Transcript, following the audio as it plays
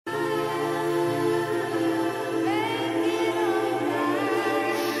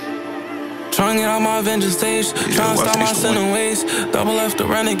Trying to get out my vengeance stage, trying to stop my sinning ways. Double F the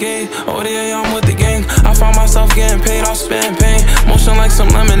Renegade, ODA, I'm with the gang. I find myself getting paid, I'll spend pain. Motion like some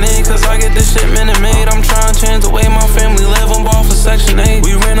lemonade, cause I get this shit minute made. I'm trying to change the way my family live, I'm ball for Section 8.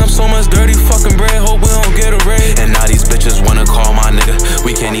 We ran up so much dirty fucking bread, hope we don't get a raid. And now these bitches wanna call my nigga,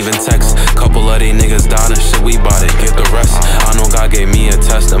 we can't even text. Couple of these niggas died and shit, we bout it, get the rest. I know God gave me a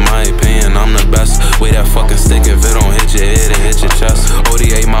test, in my opinion, I'm the best. Weigh that fucking stick, if it don't hit your head, it hit your chest.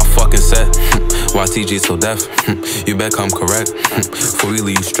 ODA my fucking set, YTG so deaf, you better come correct, before we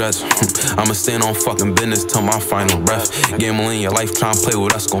leave you stretched. I'ma stand on fucking business till my final breath. Gamble in your life, tryna play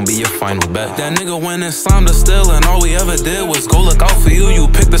with us, gon' be your final bet. That nigga went and slimed us still, and all we ever did was go look out for you. You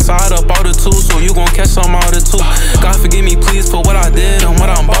picked the side up out of two, so you gon' catch some out of two. God forgive me please for what I did and what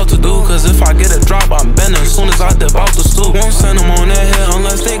I'm about to do, cause if I get a drop, I'm bending soon as I dip out the stool. Won't send them on that hill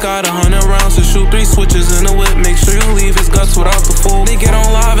unless they got 100 rounds to shoot. 3 switches in the whip, make sure you leave his guts without the fool. They get on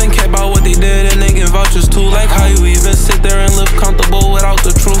live and care about what they did, and they give vouchers too. Like how you even sit there and live comfortable without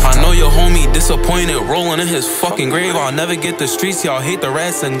the truth. I know your homie disappointed, rolling in his fucking grave. I'll never get the streets, y'all hate the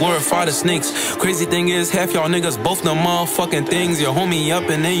rats and glorify the snakes. Crazy thing is, half y'all niggas both the motherfucking things. Your homie up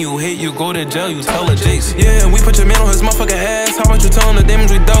and then you hate, you go to jail, you tell the jakes. Yeah, we put your man on his motherfucking ass. How about you tell him the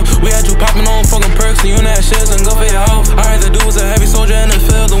damage we dealt? We had you popping on fucking perks and you in that shit and go for your health. I heard the dude was a heavy soldier in the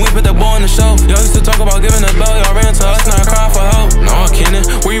field and we put that ball on the shelf. Y'all used to talk about giving a bell, y'all ran to us, now I cry for help. Nah, Kenan,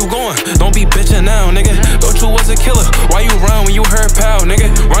 where you going? Don't be bitching now, nigga. Thought you was a killer, why you run when you heard pal, nigga?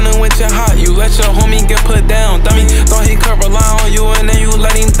 Running with your hot, you let your homie get put down, dummy. Thought he could rely on you and then you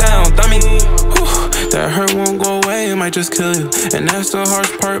let him down, dummy. Whew, that hurt won't go away, it might just kill you. And that's the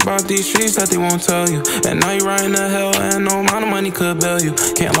harsh part about these streets that they won't tell you. And now you riding to hell and no amount of money could bail you.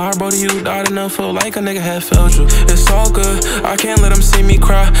 Can't lie, brother, you died enough, feel like a nigga had failed you. It's all good, I can't let them see me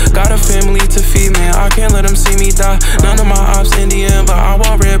cry. Got a family to feed, man, I can't let them see me die. None of my ops Indian, but I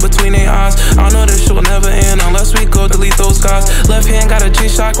want red between their eyes. I know this shit will never end unless we go delete those guys. Left hand got a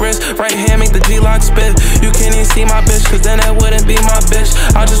G-Shock wrist, right hand make the G-Lock spit. You can't even see my bitch, cause then that wouldn't be my bitch.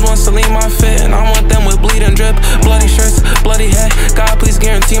 I just want to leave my fit, and I want them with bleed and drip. Bloody shirts, bloody head, God please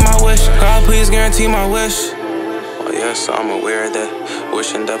guarantee my wish. God please guarantee my wish. Oh yes, I'm aware that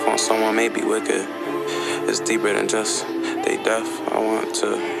wishing death on someone may be wicked. It's deeper than just they death. I want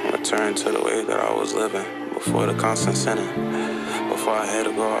to return to the way that I was living before the constant sinning. Before I had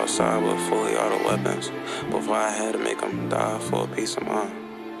to go outside with fully auto weapons. Before I had to make them die for a peace of mind.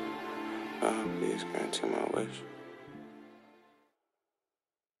 God, please guarantee my wish.